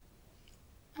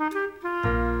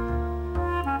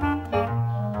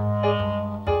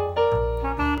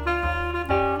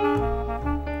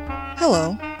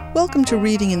Hello, welcome to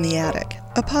Reading in the Attic,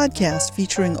 a podcast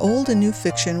featuring old and new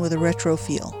fiction with a retro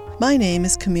feel. My name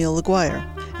is Camille Laguire,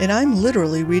 and I'm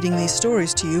literally reading these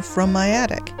stories to you from my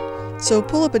attic. So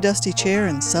pull up a dusty chair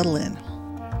and settle in.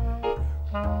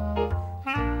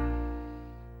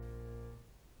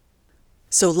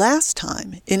 So last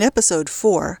time, in episode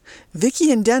 4,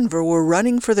 Vicky and Denver were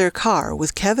running for their car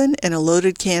with Kevin and a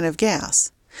loaded can of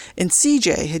gas, and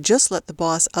CJ had just let the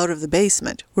boss out of the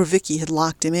basement where Vicky had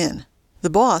locked him in. The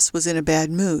boss was in a bad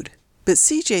mood, but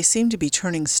CJ seemed to be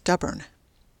turning stubborn.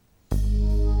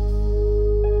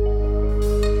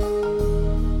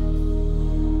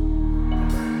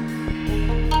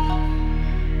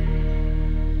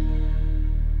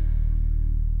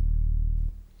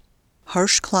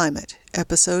 Harsh Climate,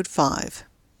 Episode 5.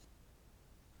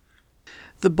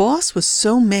 The boss was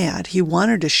so mad he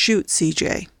wanted to shoot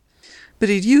CJ, but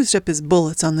he'd used up his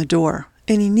bullets on the door,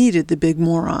 and he needed the big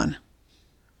moron.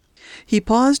 He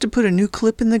paused to put a new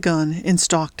clip in the gun and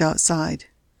stalked outside.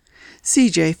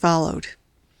 CJ followed.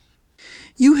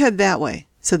 "You head that way,"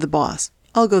 said the boss.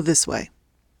 "I'll go this way."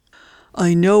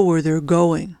 "I know where they're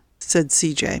going," said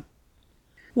CJ.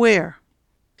 "Where?"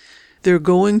 "They're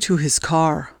going to his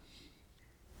car."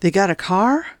 "They got a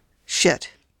car?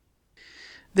 Shit."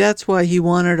 "That's why he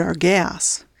wanted our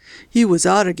gas. He was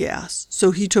out of gas,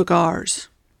 so he took ours."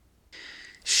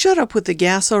 "Shut up with the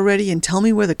gas already and tell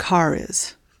me where the car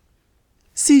is."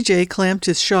 CJ clamped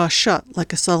his jaw shut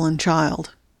like a sullen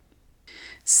child.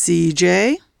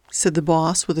 "CJ," said the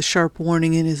boss with a sharp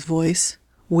warning in his voice,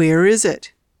 "where is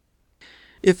it?"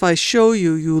 "If I show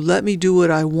you, you let me do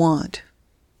what I want."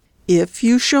 "If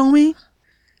you show me?"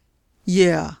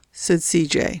 "Yeah," said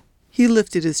CJ. He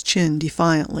lifted his chin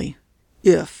defiantly.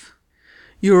 "If.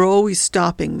 You're always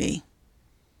stopping me."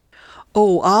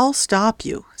 "Oh, I'll stop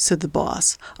you," said the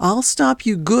boss. "I'll stop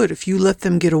you good if you let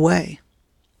them get away."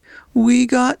 "We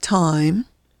got time."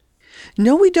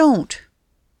 "No, we don't."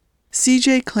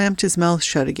 CJ clamped his mouth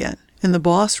shut again, and the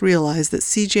boss realized that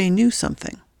CJ knew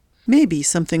something. Maybe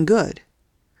something good.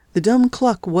 The dumb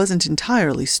cluck wasn't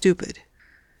entirely stupid.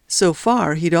 So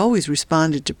far, he'd always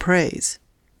responded to praise.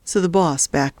 So the boss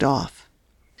backed off.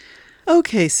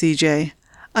 "Okay, CJ,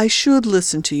 I should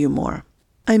listen to you more.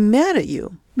 I'm mad at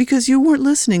you because you weren't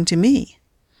listening to me.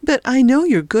 But I know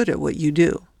you're good at what you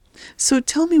do. So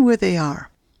tell me where they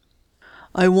are."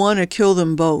 "I want to kill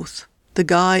them both, the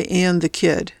guy and the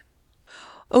kid."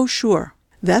 "Oh, sure.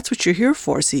 That's what you're here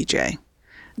for, CJ.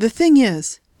 The thing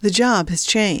is, the job has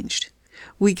changed.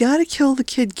 We gotta kill the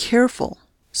kid careful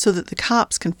so that the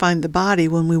cops can find the body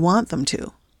when we want them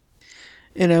to.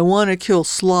 And I want to kill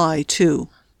Sly, too."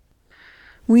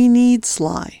 "We need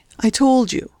Sly. I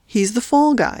told you. He's the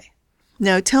fall guy.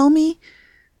 Now tell me—"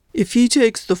 "If he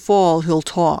takes the fall, he'll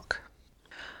talk."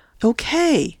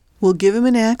 "Okay, we'll give him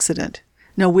an accident.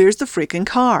 Now where's the freaking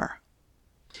car?"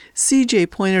 CJ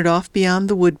pointed off beyond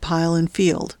the woodpile and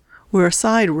field, where a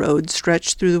side road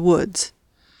stretched through the woods.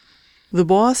 The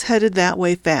boss headed that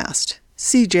way fast.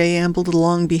 CJ ambled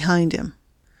along behind him.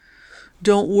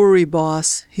 "Don't worry,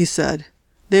 boss," he said.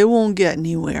 "They won't get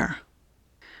anywhere."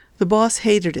 The boss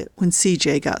hated it when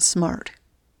CJ got smart.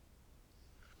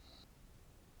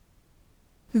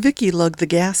 Vicky lugged the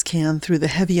gas can through the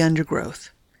heavy undergrowth.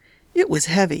 It was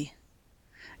heavy.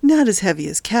 Not as heavy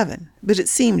as Kevin, but it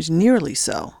seemed nearly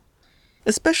so,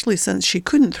 especially since she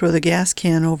couldn't throw the gas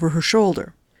can over her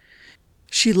shoulder.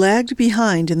 She lagged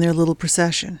behind in their little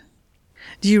procession.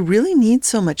 "Do you really need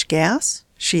so much gas?"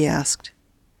 she asked.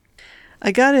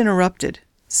 "I got interrupted,"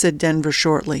 said Denver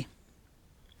shortly.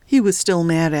 He was still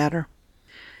mad at her.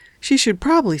 She should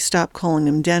probably stop calling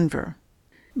him Denver,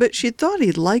 but she'd thought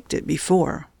he'd liked it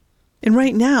before, and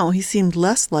right now he seemed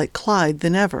less like Clyde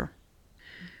than ever.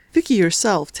 Vicky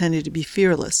herself tended to be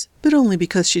fearless, but only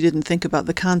because she didn't think about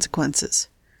the consequences.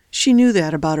 She knew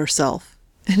that about herself,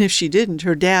 and if she didn't,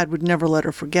 her dad would never let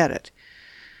her forget it.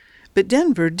 But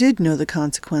Denver did know the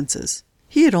consequences.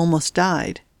 He had almost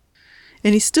died,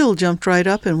 and he still jumped right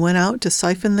up and went out to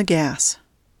siphon the gas.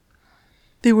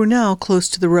 They were now close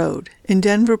to the road, and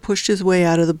Denver pushed his way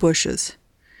out of the bushes.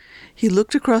 He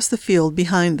looked across the field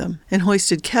behind them and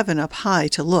hoisted Kevin up high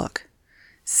to look.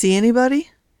 "See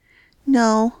anybody?"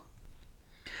 "No."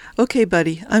 "Okay,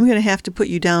 buddy, I'm going to have to put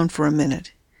you down for a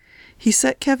minute." He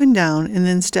set Kevin down and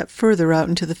then stepped further out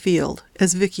into the field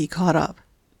as Vicky caught up.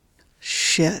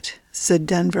 "Shit," said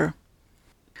Denver.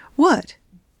 "What?"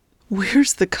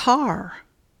 "Where's the car?"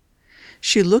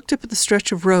 She looked up at the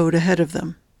stretch of road ahead of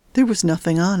them. There was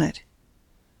nothing on it.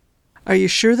 "Are you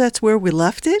sure that's where we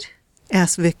left it?"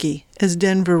 asked Vicky as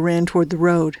Denver ran toward the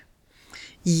road.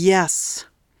 Yes.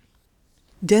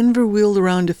 Denver wheeled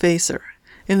around to face her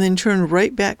and then turned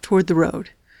right back toward the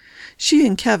road. She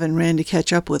and Kevin ran to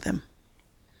catch up with him.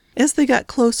 As they got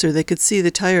closer, they could see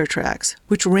the tire tracks,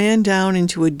 which ran down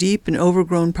into a deep and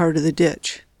overgrown part of the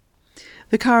ditch.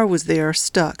 The car was there,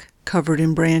 stuck, covered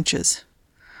in branches.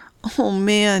 "Oh,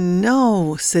 man,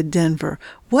 no," said Denver.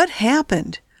 "What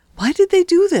happened? Why did they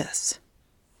do this?"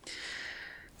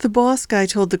 "The boss guy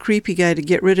told the creepy guy to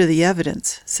get rid of the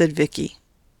evidence," said Vicky.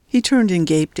 He turned and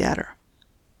gaped at her.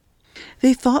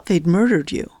 "They thought they'd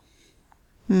murdered you."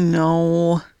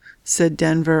 "No," said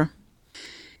Denver.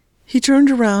 He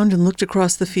turned around and looked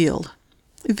across the field.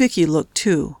 Vicky looked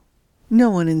too. No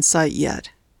one in sight yet.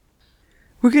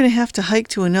 "We're going to have to hike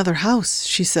to another house,"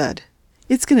 she said.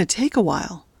 "It's going to take a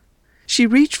while." She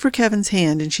reached for Kevin's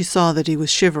hand and she saw that he was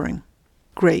shivering.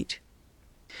 Great.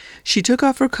 She took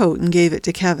off her coat and gave it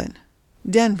to Kevin.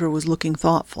 Denver was looking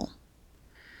thoughtful.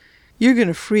 "You're going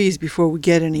to freeze before we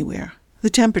get anywhere. The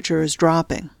temperature is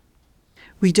dropping."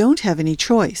 "We don't have any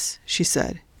choice," she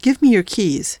said. "Give me your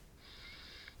keys."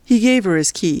 He gave her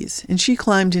his keys, and she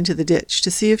climbed into the ditch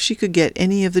to see if she could get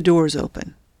any of the doors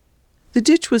open. The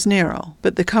ditch was narrow,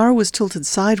 but the car was tilted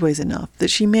sideways enough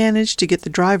that she managed to get the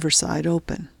driver's side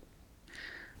open.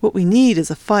 "What we need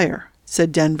is a fire,"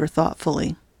 said Denver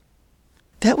thoughtfully.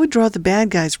 "That would draw the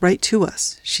bad guys right to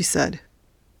us," she said.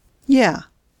 "Yeah,"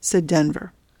 said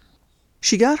Denver.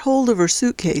 She got hold of her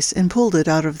suitcase and pulled it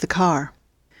out of the car.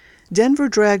 Denver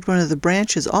dragged one of the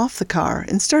branches off the car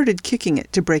and started kicking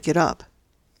it to break it up.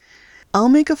 "I'll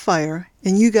make a fire,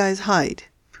 and you guys hide.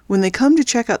 When they come to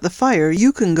check out the fire,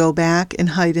 you can go back and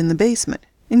hide in the basement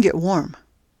and get warm."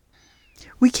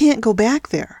 "We can't go back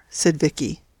there," said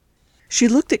Vicky. She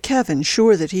looked at Kevin,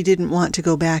 sure that he didn't want to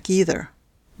go back either.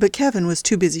 But Kevin was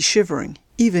too busy shivering,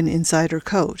 even inside her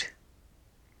coat.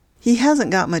 "He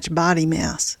hasn't got much body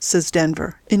mass," says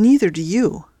Denver, "and neither do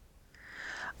you."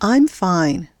 "I'm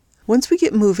fine. Once we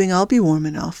get moving, I'll be warm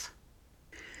enough."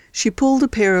 She pulled a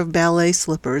pair of ballet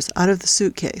slippers out of the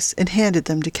suitcase and handed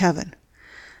them to Kevin.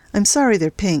 "I'm sorry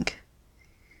they're pink."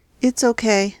 "It's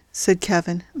okay," said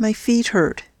Kevin. "My feet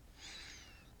hurt."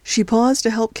 She paused to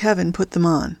help Kevin put them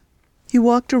on. He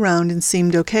walked around and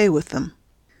seemed okay with them.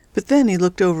 But then he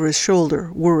looked over his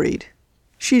shoulder, worried.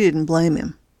 She didn't blame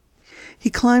him. He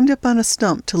climbed up on a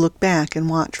stump to look back and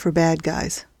watch for bad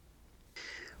guys.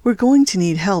 "We're going to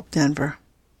need help, Denver."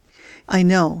 "I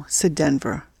know," said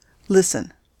Denver.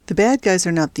 "Listen. The bad guys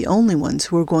are not the only ones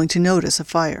who are going to notice a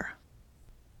fire."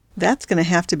 "That's going to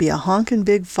have to be a honkin'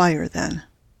 big fire, then."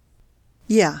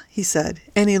 "Yeah," he said,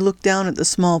 and he looked down at the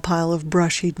small pile of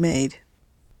brush he'd made.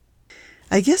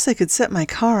 "I guess I could set my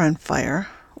car on fire,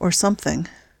 or something."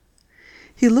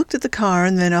 He looked at the car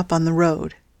and then up on the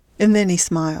road, and then he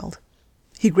smiled.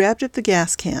 He grabbed up the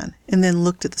gas can and then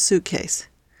looked at the suitcase.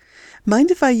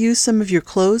 "Mind if I use some of your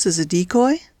clothes as a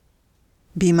decoy?"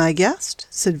 "Be my guest,"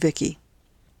 said Vicky.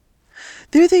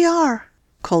 "There they are,"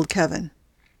 called Kevin.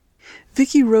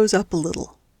 Vicky rose up a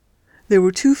little. There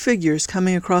were two figures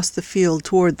coming across the field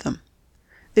toward them.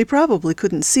 They probably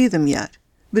couldn't see them yet,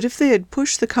 but if they had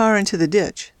pushed the car into the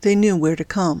ditch, they knew where to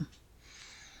come.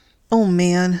 "Oh,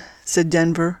 man," said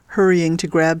Denver, hurrying to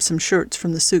grab some shirts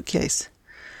from the suitcase.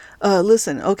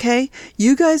 Listen, okay?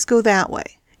 You guys go that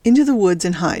way, into the woods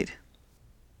and hide."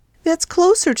 "That's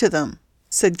closer to them,"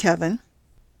 said Kevin.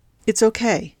 "It's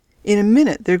okay. In a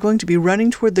minute they're going to be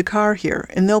running toward the car here,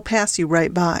 and they'll pass you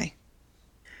right by."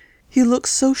 He looked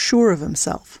so sure of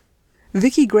himself.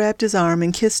 Vicky grabbed his arm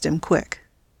and kissed him quick.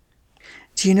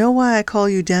 "Do you know why I call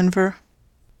you Denver?"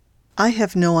 "I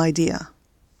have no idea.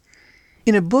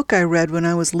 In a book I read when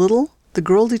I was little, the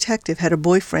girl detective had a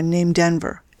boyfriend named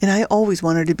Denver, and I always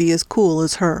wanted to be as cool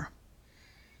as her."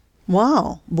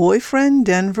 "Wow, boyfriend,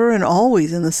 Denver, and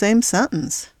always in the same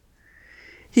sentence."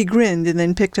 He grinned and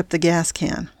then picked up the gas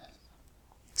can.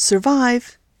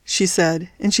 "Survive," she said,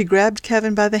 and she grabbed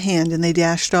Kevin by the hand and they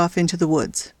dashed off into the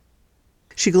woods.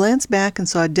 She glanced back and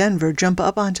saw Denver jump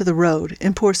up onto the road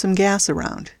and pour some gas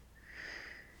around.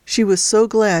 She was so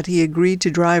glad he agreed to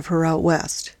drive her out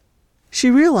west. She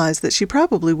realized that she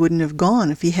probably wouldn't have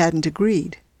gone if he hadn't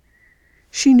agreed.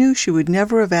 She knew she would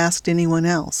never have asked anyone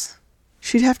else.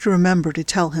 She'd have to remember to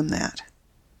tell him that.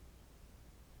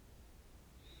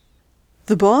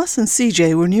 The boss and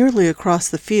CJ were nearly across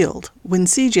the field when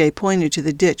CJ pointed to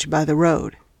the ditch by the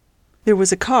road. There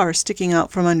was a car sticking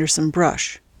out from under some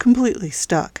brush, completely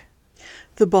stuck.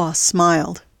 The boss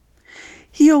smiled.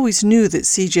 He always knew that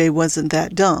CJ wasn't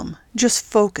that dumb, just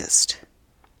focused.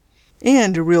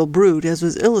 And a real brute, as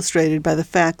was illustrated by the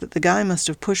fact that the guy must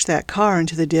have pushed that car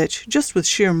into the ditch just with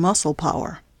sheer muscle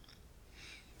power.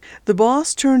 The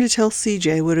boss turned to tell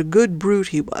CJ what a good brute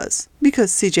he was, because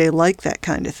CJ liked that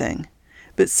kind of thing.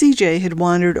 But CJ had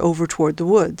wandered over toward the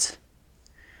woods.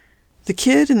 The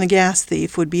kid and the gas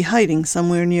thief would be hiding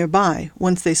somewhere nearby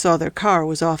once they saw their car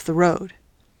was off the road.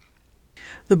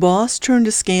 The boss turned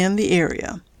to scan the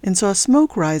area and saw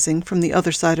smoke rising from the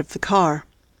other side of the car,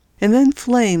 and then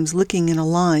flames licking in a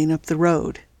line up the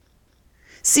road.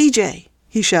 "CJ!"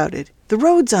 he shouted. "The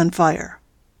road's on fire!"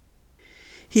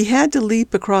 He had to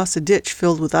leap across a ditch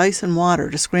filled with ice and water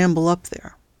to scramble up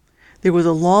there. There was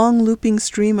a long looping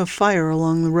stream of fire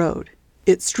along the road.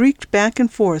 It streaked back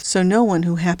and forth so no one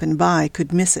who happened by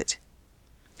could miss it.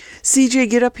 "CJ,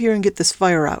 get up here and get this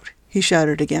fire out," he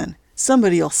shouted again.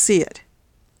 "Somebody'll see it."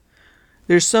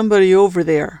 "There's somebody over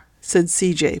there," said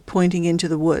CJ, pointing into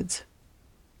the woods.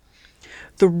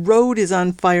 "The road is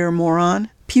on fire, moron.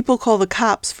 People call the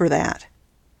cops for that."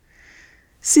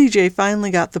 CJ finally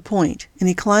got the point, and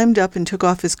he climbed up and took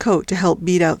off his coat to help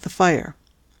beat out the fire.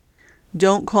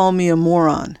 "Don't call me a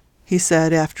moron," he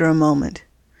said after a moment.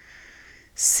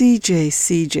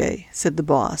 CJ, said the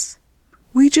boss.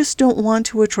 "We just don't want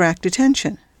to attract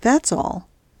attention, that's all.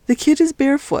 The kid is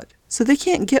barefoot, so they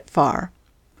can't get far.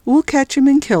 We'll catch him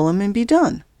and kill him and be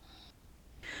done."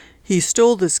 "He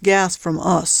stole this gas from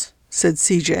us," said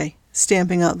CJ,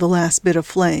 stamping out the last bit of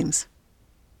flames.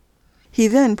 He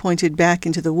then pointed back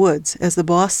into the woods as the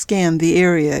boss scanned the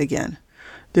area again.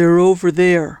 "They're over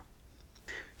there."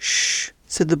 "Shh,"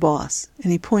 said the boss, and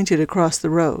he pointed across the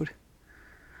road.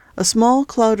 A small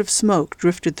cloud of smoke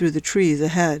drifted through the trees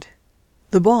ahead.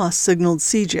 The boss signaled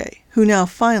CJ, who now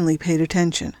finally paid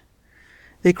attention.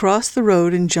 They crossed the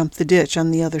road and jumped the ditch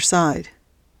on the other side.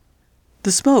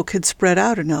 The smoke had spread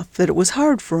out enough that it was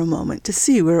hard for a moment to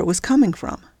see where it was coming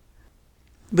from.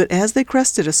 But as they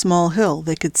crested a small hill,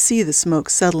 they could see the smoke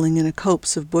settling in a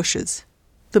copse of bushes.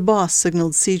 The boss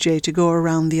signaled CJ to go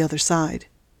around the other side.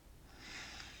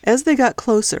 As they got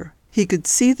closer, he could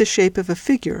see the shape of a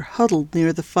figure huddled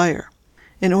near the fire,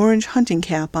 an orange hunting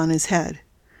cap on his head.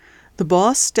 The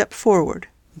boss stepped forward,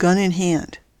 gun in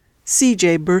hand.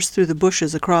 CJ burst through the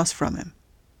bushes across from him.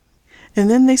 And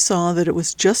then they saw that it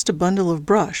was just a bundle of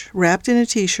brush wrapped in a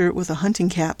t-shirt with a hunting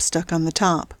cap stuck on the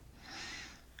top.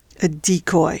 "A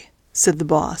decoy," said the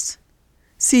boss.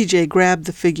 CJ grabbed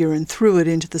the figure and threw it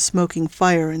into the smoking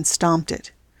fire and stomped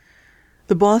it.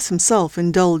 The boss himself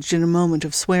indulged in a moment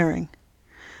of swearing.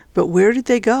 But where did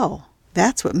they go?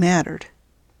 That's what mattered.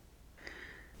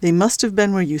 "They must have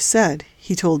been where you said,"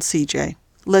 he told CJ.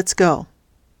 "Let's go."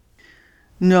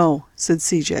 "No," said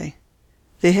CJ.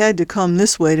 "They had to come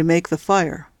this way to make the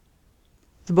fire."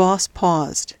 The boss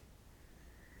paused.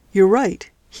 "You're right.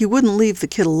 He wouldn't leave the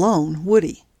kid alone, would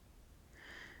he?"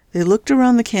 They looked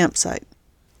around the campsite.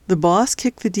 The boss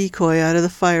kicked the decoy out of the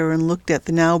fire and looked at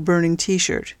the now burning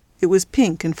t-shirt. It was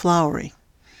pink and flowery.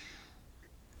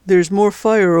 "There's more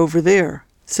fire over there,"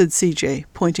 said CJ,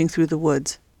 pointing through the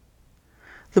woods.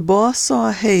 The boss saw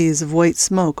a haze of white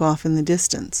smoke off in the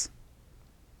distance.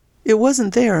 It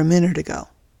wasn't there a minute ago.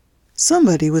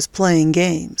 Somebody was playing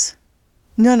games.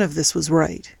 None of this was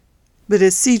right. But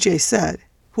as CJ said,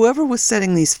 whoever was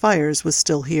setting these fires was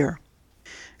still here.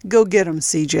 "Go get 'em,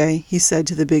 CJ," he said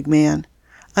to the big man.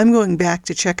 "I'm going back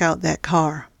to check out that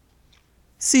car."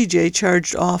 CJ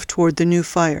charged off toward the new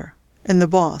fire, and the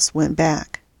boss went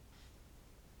back.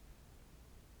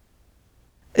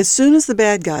 As soon as the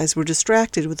bad guys were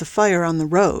distracted with the fire on the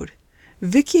road,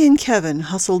 Vicky and Kevin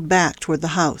hustled back toward the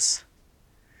house.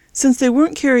 Since they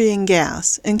weren't carrying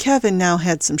gas, and Kevin now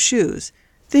had some shoes,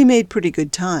 they made pretty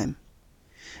good time.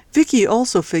 Vicky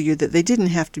also figured that they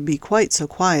didn't have to be quite so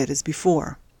quiet as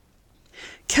before.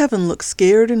 Kevin looked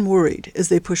scared and worried as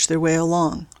they pushed their way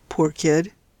along. Poor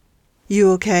kid.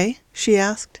 "You okay?" she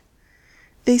asked.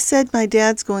 "They said my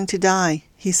dad's going to die,"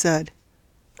 he said.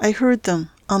 "I heard them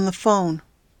on the phone."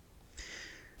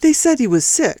 "They said he was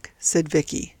sick," said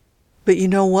Vicky. "But you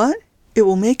know what? It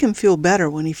will make him feel better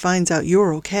when he finds out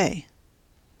you're okay."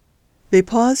 They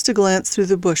paused to glance through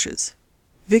the bushes.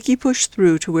 Vicky pushed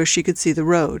through to where she could see the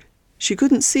road. She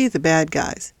couldn't see the bad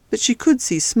guys, but she could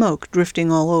see smoke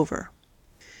drifting all over.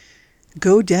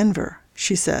 "Go Denver,"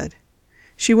 she said.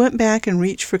 She went back and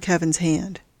reached for Kevin's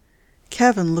hand.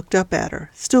 Kevin looked up at her,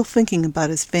 still thinking about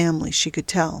his family, she could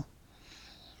tell.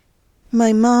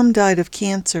 "My mom died of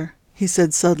cancer," he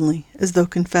said suddenly, as though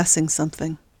confessing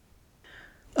something.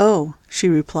 "Oh," she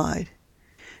replied.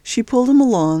 She pulled him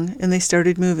along, and they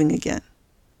started moving again.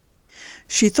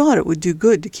 She thought it would do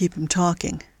good to keep him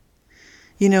talking.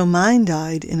 "You know, mine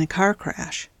died in a car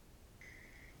crash."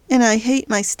 "And I hate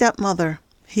my stepmother,"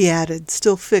 he added,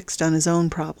 still fixed on his own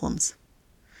problems.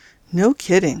 "No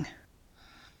kidding."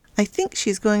 "I think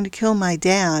she's going to kill my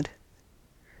dad."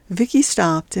 Vicky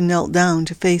stopped and knelt down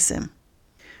to face him.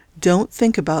 "Don't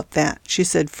think about that," she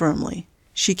said firmly.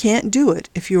 "She can't do it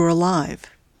if you're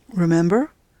alive.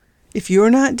 Remember? If you're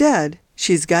not dead,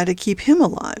 she's got to keep him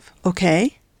alive,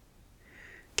 okay?"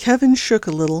 Kevin shook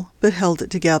a little, but held it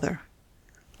together.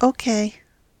 "Okay."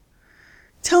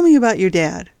 "Tell me about your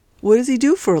dad. What does he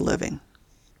do for a living?"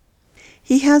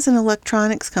 "He has an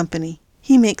electronics company.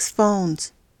 He makes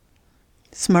phones."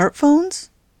 "Smartphones?"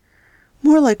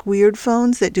 "More like weird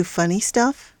phones that do funny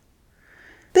stuff."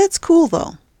 "That's cool,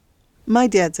 though. My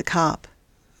dad's a cop."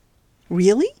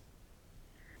 "Really?"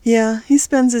 "Yeah, he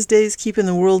spends his days keeping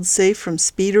the world safe from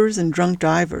speeders and drunk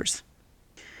drivers."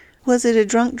 "Was it a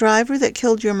drunk driver that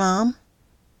killed your mom?"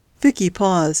 Vicky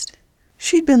paused.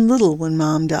 She'd been little when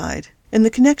Mom died, and the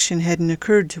connection hadn't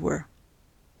occurred to her.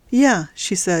 "Yeah,"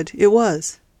 she said, "it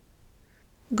was."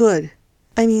 "Good.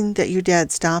 I mean that your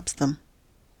dad stops them."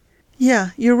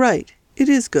 "Yeah, you're right. It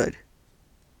is good."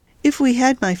 "If we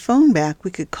had my phone back,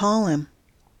 we could call him."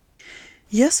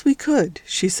 "Yes, we could,"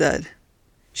 she said.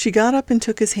 She got up and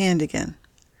took his hand again.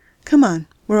 "Come on,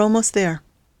 we're almost there."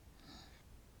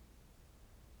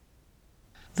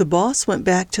 The boss went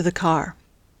back to the car.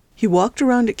 He walked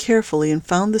around it carefully and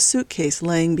found the suitcase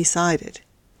laying beside it,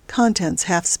 contents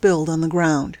half spilled on the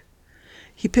ground.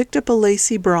 He picked up a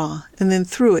lacy bra and then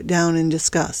threw it down in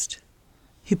disgust.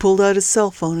 He pulled out his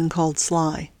cell phone and called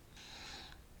Sly.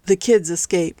 "The kids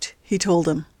escaped," he told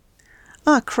him.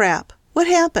 "Ah, crap. What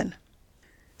happened?"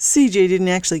 "CJ didn't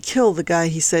actually kill the guy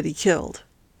he said he killed.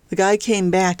 The guy came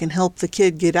back and helped the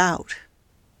kid get out."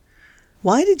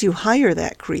 "Why did you hire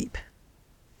that creep?"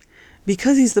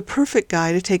 "Because he's the perfect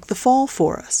guy to take the fall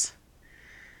for us."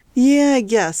 "Yeah, I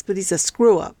guess, but he's a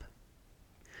screw-up."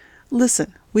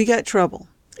 "Listen, we got trouble.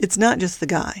 It's not just the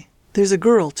guy. There's a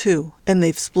girl, too, and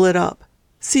they've split up.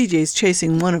 CJ's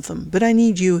chasing one of them, but I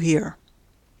need you here."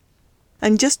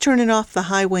 "I'm just turning off the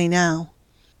highway now."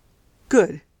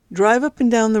 "Good. Drive up and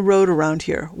down the road around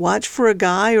here. Watch for a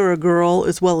guy or a girl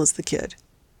as well as the kid."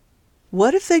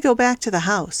 "What if they go back to the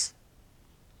house?"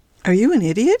 "Are you an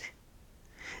idiot?"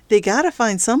 "They gotta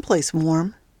find someplace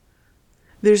warm."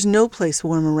 "There's no place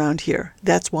warm around here.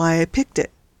 That's why I picked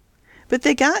it." "But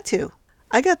they got to.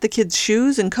 I got the kids'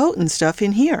 shoes and coat and stuff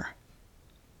in here."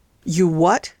 "You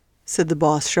what?" said the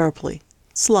boss sharply.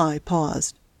 Sly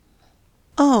paused.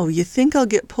 "Oh, you think I'll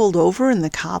get pulled over and the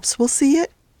cops will see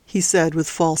it?" he said with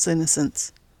false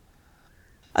innocence.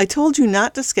 "I told you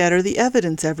not to scatter the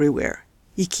evidence everywhere.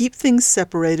 You keep things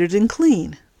separated and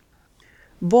clean."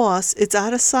 "Boss, it's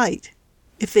out of sight.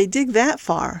 If they dig that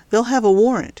far, they'll have a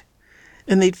warrant.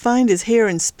 And they'd find his hair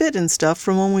and spit and stuff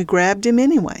from when we grabbed him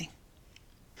anyway."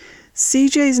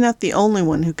 "CJ's not the only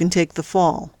one who can take the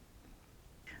fall."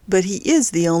 "But he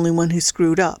is the only one who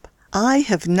screwed up. I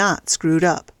have not screwed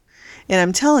up. And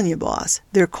I'm telling you, boss,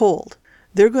 they're cold.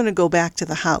 They're going to go back to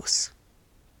the house."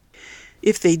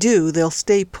 "If they do, they'll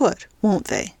stay put, won't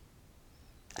they?"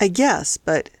 "I guess,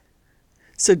 but—"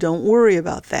 "So don't worry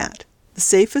about that. The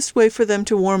safest way for them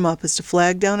to warm up is to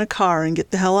flag down a car and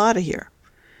get the hell out of here.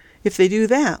 If they do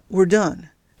that, we're done.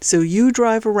 So you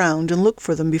drive around and look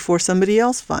for them before somebody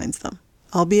else finds them.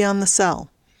 I'll be on the cell."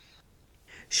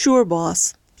 "Sure,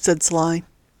 boss," said Sly.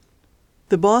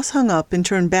 The boss hung up and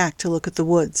turned back to look at the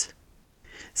woods.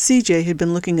 CJ had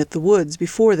been looking at the woods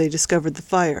before they discovered the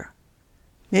fire.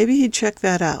 Maybe he'd check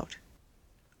that out.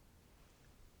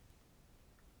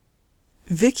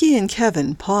 Vicky and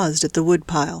Kevin paused at the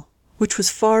woodpile, which was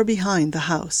far behind the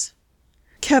house.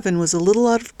 Kevin was a little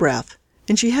out of breath,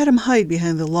 and she had him hide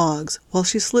behind the logs while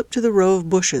she slipped to the row of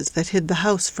bushes that hid the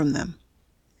house from them.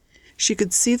 She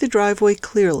could see the driveway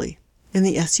clearly, and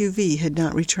the SUV had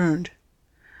not returned,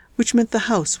 which meant the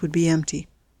house would be empty.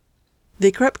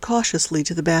 They crept cautiously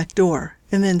to the back door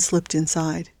and then slipped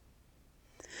inside.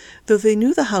 Though they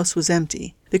knew the house was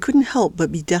empty, they couldn't help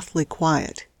but be deathly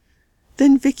quiet.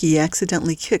 Then Vicky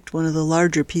accidentally kicked one of the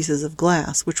larger pieces of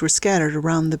glass which were scattered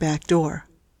around the back door.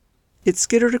 It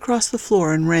skittered across the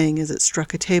floor and rang as it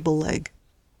struck a table leg.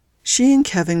 She and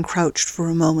Kevin crouched for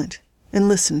a moment and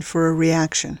listened for a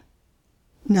reaction.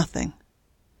 Nothing.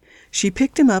 She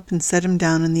picked him up and set him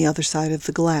down on the other side of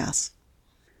the glass.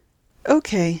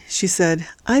 "Okay," she said.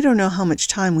 "I don't know how much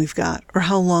time we've got or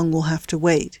how long we'll have to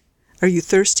wait. Are you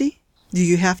thirsty? Do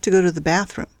you have to go to the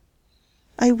bathroom?"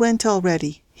 "I went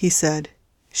already," he said.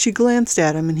 She glanced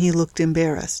at him and he looked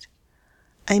embarrassed.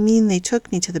 "I mean, they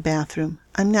took me to the bathroom.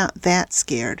 I'm not that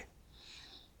scared."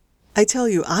 "I tell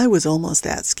you, I was almost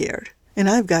that scared, and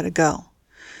I've got to go.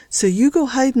 So you go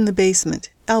hide in the basement.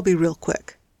 I'll be real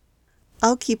quick."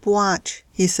 "I'll keep watch,"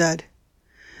 he said.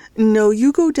 "No,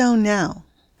 you go down now.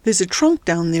 There's a trunk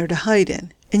down there to hide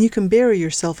in, and you can bury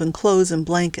yourself in clothes and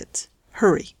blankets.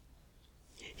 Hurry."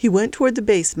 He went toward the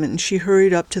basement, and she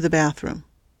hurried up to the bathroom.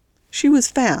 She was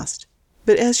fast,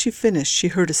 but as she finished, she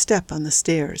heard a step on the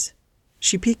stairs.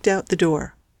 She peeked out the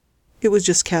door. It was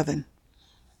just Kevin.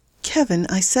 "Kevin,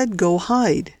 I said go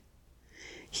hide."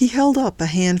 He held up a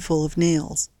handful of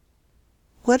nails.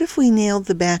 "What if we nailed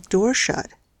the back door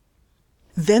shut?"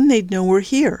 "Then they'd know we're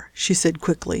here," she said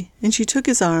quickly, and she took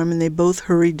his arm and they both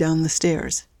hurried down the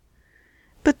stairs.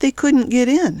 "But they couldn't get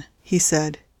in," he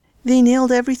said. "They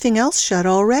nailed everything else shut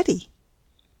already."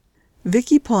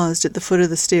 Vicky paused at the foot of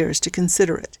the stairs to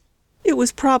consider it. It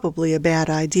was probably a bad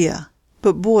idea,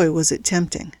 but boy was it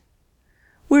tempting.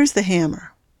 "Where's the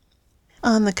hammer?"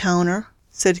 "On the counter,"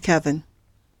 said Kevin.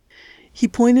 He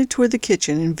pointed toward the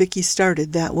kitchen and Vicky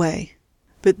started that way.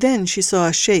 But then she saw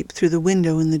a shape through the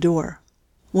window in the door.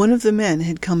 One of the men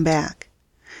had come back.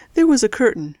 There was a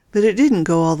curtain, but it didn't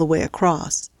go all the way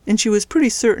across, and she was pretty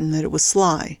certain that it was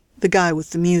Sly, the guy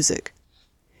with the music.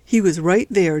 He was right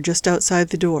there just outside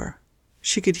the door.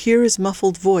 She could hear his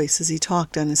muffled voice as he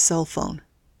talked on his cell phone.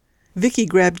 Vicky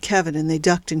grabbed Kevin and they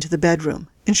ducked into the bedroom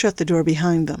and shut the door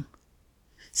behind them.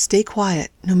 "Stay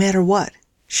quiet, no matter what,"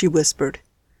 she whispered.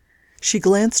 She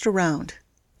glanced around.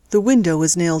 The window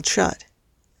was nailed shut.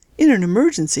 In an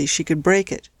emergency she could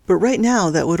break it, but right now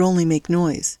that would only make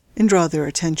noise and draw their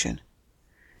attention.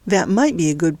 That might be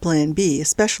a good plan B,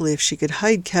 especially if she could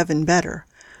hide Kevin better,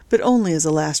 but only as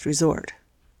a last resort.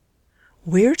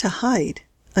 Where to hide?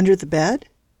 Under the bed?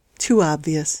 Too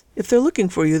obvious. If they're looking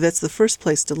for you, that's the first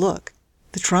place to look.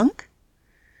 The trunk?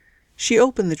 She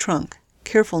opened the trunk,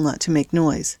 careful not to make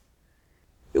noise.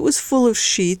 It was full of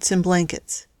sheets and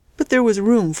blankets, but there was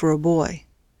room for a boy.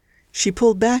 She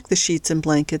pulled back the sheets and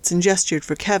blankets and gestured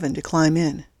for Kevin to climb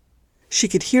in. She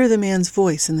could hear the man's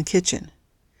voice in the kitchen.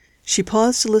 She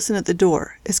paused to listen at the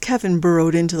door as Kevin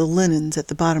burrowed into the linens at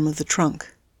the bottom of the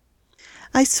trunk.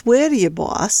 "I swear to you,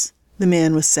 boss," the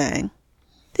man was saying,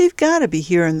 "they've got to be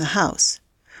here in the house.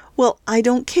 Well, I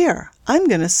don't care. I'm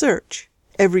going to search.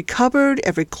 Every cupboard,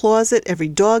 every closet, every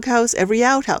doghouse, every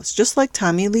outhouse, just like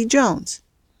Tommy Lee Jones."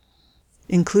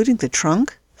 "Including the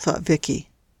trunk?" thought Vicky.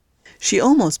 She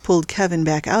almost pulled Kevin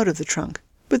back out of the trunk,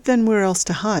 but then where else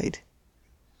to hide?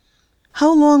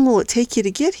 "How long will it take you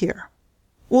to get here?"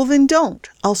 "Well, then don't.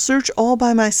 I'll search all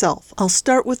by myself. I'll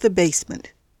start with the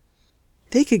basement."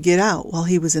 They could get out while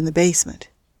he was in the basement.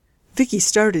 Vicky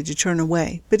started to turn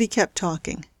away, but he kept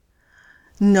talking.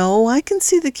 "No, I can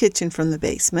see the kitchen from the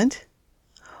basement."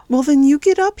 "Well, then you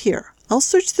get up here. I'll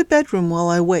search the bedroom while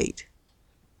I wait."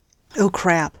 Oh,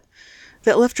 crap.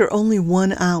 That left her only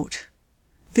one out.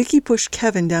 Vicky pushed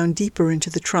Kevin down deeper into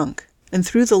the trunk and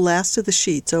threw the last of the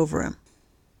sheets over him.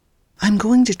 "I'm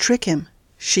going to trick him,"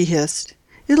 she hissed.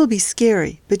 "It'll be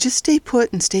scary, but just stay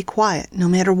put and stay quiet, no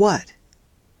matter what."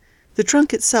 The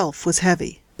trunk itself was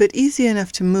heavy, but easy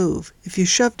enough to move if you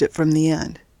shoved it from the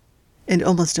end, and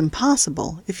almost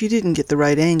impossible if you didn't get the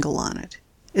right angle on it,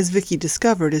 as Vicky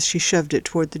discovered as she shoved it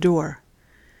toward the door.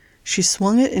 She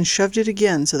swung it and shoved it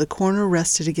again so the corner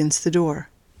rested against the door.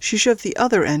 She shoved the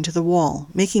other end to the wall,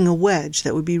 making a wedge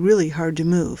that would be really hard to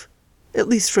move, at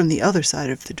least from the other side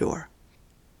of the door.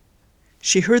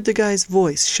 She heard the guy's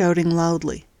voice shouting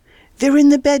loudly, "They're in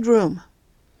the bedroom!"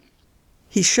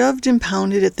 He shoved and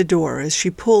pounded at the door as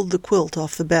she pulled the quilt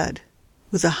off the bed.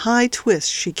 With a high twist,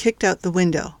 she kicked out the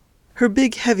window. Her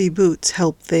big, heavy boots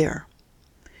helped there.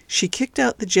 She kicked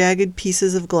out the jagged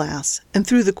pieces of glass and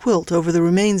threw the quilt over the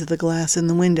remains of the glass in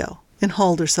the window and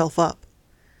hauled herself up.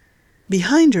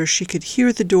 Behind her, she could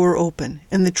hear the door open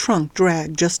and the trunk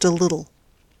drag just a little.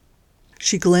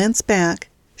 She glanced back.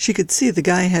 She could see the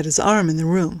guy had his arm in the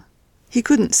room. He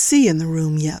couldn't see in the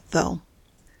room yet, though.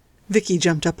 Vicky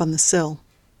jumped up on the sill.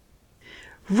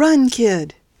 "Run,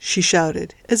 kid!" she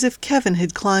shouted, as if Kevin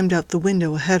had climbed out the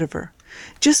window ahead of her.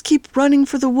 "Just keep running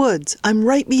for the woods. I'm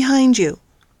right behind you."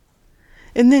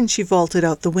 And then she vaulted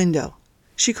out the window.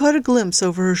 She caught a glimpse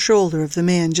over her shoulder of the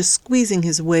man just squeezing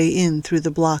his way in through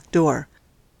the blocked door.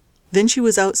 Then she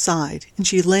was outside, and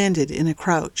she landed in a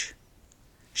crouch.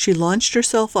 She launched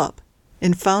herself up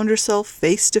and found herself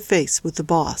face to face with the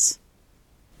boss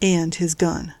and his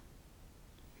gun.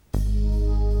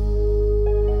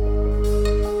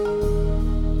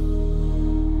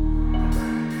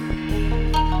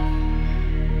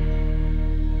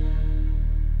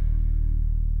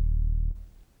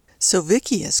 So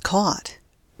Vicky is caught,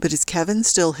 but is Kevin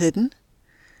still hidden?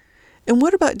 And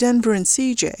what about Denver and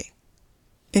CJ?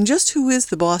 And just who is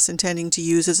the boss intending to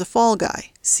use as a fall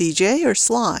guy, CJ or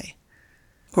Sly?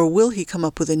 Or will he come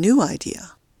up with a new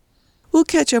idea? We'll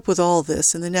catch up with all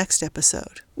this in the next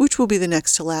episode, which will be the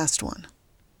next to last one.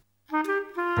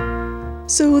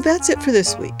 So that's it for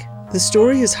this week. The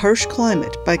story is Harsh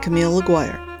Climate by Camille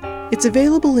Laguerre. It's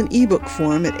available in ebook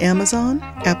form at Amazon,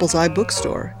 Apple's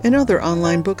iBookstore, and other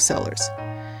online booksellers.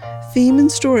 Theme and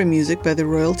story music by the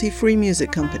Royalty Free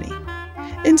Music Company.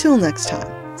 Until next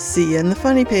time, see you in the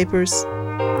funny papers.